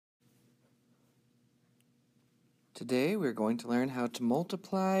Today we're going to learn how to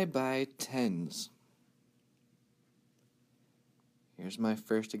multiply by tens. Here's my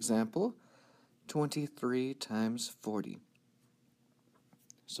first example, 23 times 40.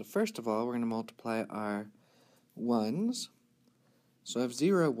 So first of all, we're going to multiply our ones. So I have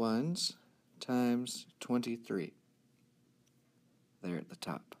 0 ones times 23 there at the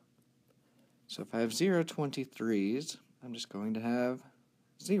top. So if I have 0 23s, I'm just going to have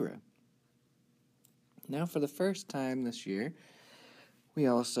 0. Now for the first time this year, we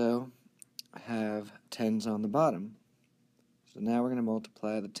also have tens on the bottom. So now we're going to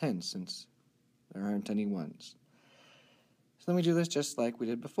multiply the tens since there aren't any ones. So then we do this just like we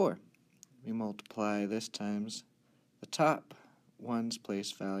did before. We multiply this times the top one's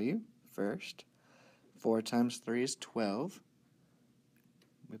place value first. 4 times 3 is 12.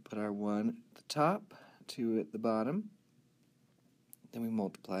 We put our 1 at the top, 2 at the bottom. Then we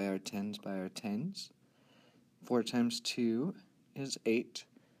multiply our tens by our tens. 4 times 2 is 8,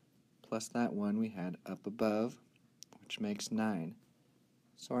 plus that 1 we had up above, which makes 9.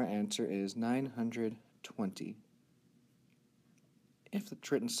 So our answer is 920. If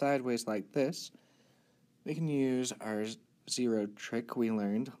it's written sideways like this, we can use our zero trick we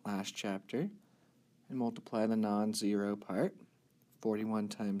learned last chapter and multiply the non-zero part. 41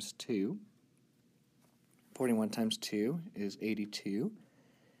 times 2. 41 times 2 is 82.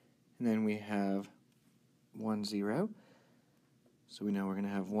 And then we have 1 0. So we know we're going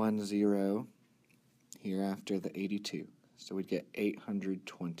to have 1 0 here after the 82. So we'd get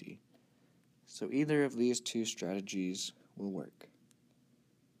 820. So either of these two strategies will work.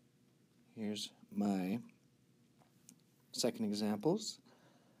 Here's my second examples.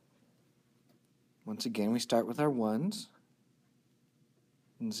 Once again, we start with our ones.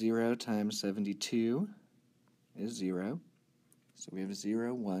 And 0 times 72 is 0. So we have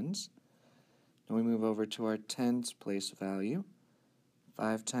 0 ones. Now we move over to our tens place value.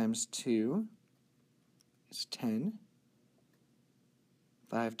 5 times 2 is 10.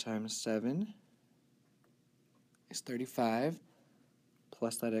 5 times 7 is 35.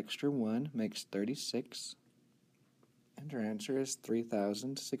 Plus that extra 1 makes 36. And our answer is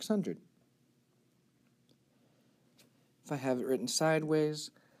 3,600. If I have it written sideways,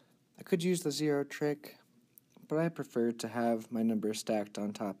 I could use the zero trick, but I prefer to have my numbers stacked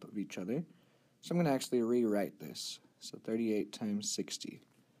on top of each other. So I'm going to actually rewrite this. So 38 times 60.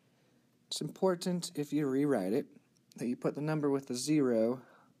 It's important if you rewrite it that you put the number with the 0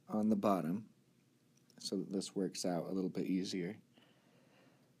 on the bottom so that this works out a little bit easier.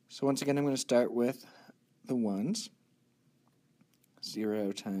 So once again, I'm going to start with the ones.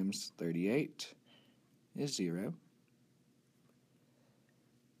 0 times 38 is 0.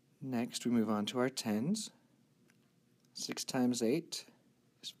 Next, we move on to our tens. 6 times 8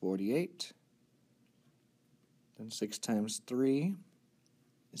 is 48. Then 6 times 3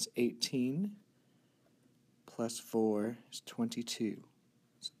 is 18. Plus 4 is 22.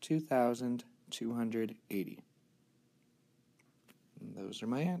 So 2,280. And those are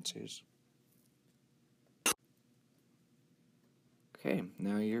my answers. Okay,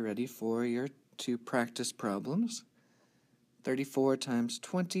 now you're ready for your two practice problems. 34 times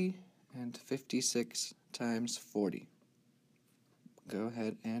 20 and 56 times 40. Go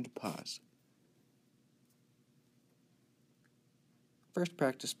ahead and pause. First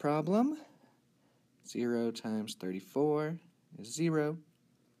practice problem. 0 times 34 is 0.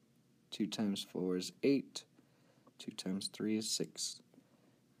 2 times 4 is 8. 2 times 3 is 6.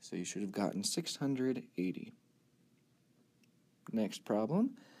 So you should have gotten 680. Next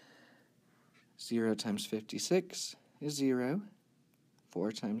problem. 0 times 56 is 0.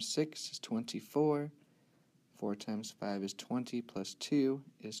 4 times 6 is 24. 4 times 5 is 20, plus 2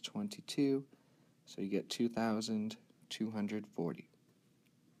 is 22. So you get 2,240.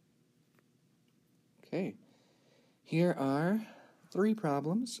 Okay, here are 3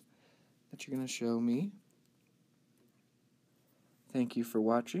 problems that you're going to show me. Thank you for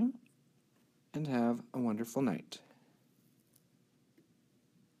watching, and have a wonderful night.